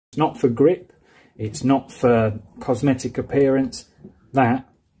It's not for grip, it's not for cosmetic appearance, that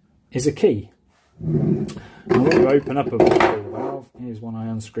is a key. Now when you open up a ball valve, here's one I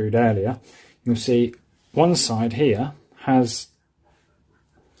unscrewed earlier, you'll see one side here has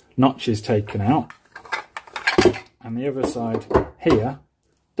notches taken out and the other side here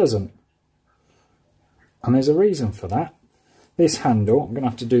doesn't. And there's a reason for that. This handle, I'm going to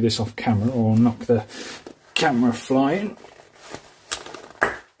have to do this off camera or I'll knock the camera flying.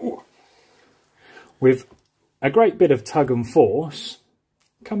 With a great bit of tug and force,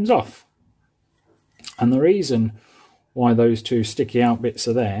 comes off. And the reason why those two sticky out bits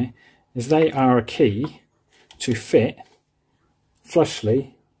are there is they are a key to fit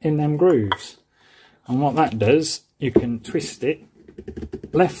flushly in them grooves. And what that does, you can twist it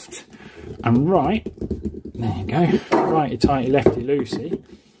left and right. There you go, righty tighty, lefty loosey.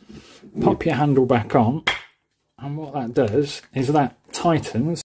 Pop your handle back on, and what that does is that tightens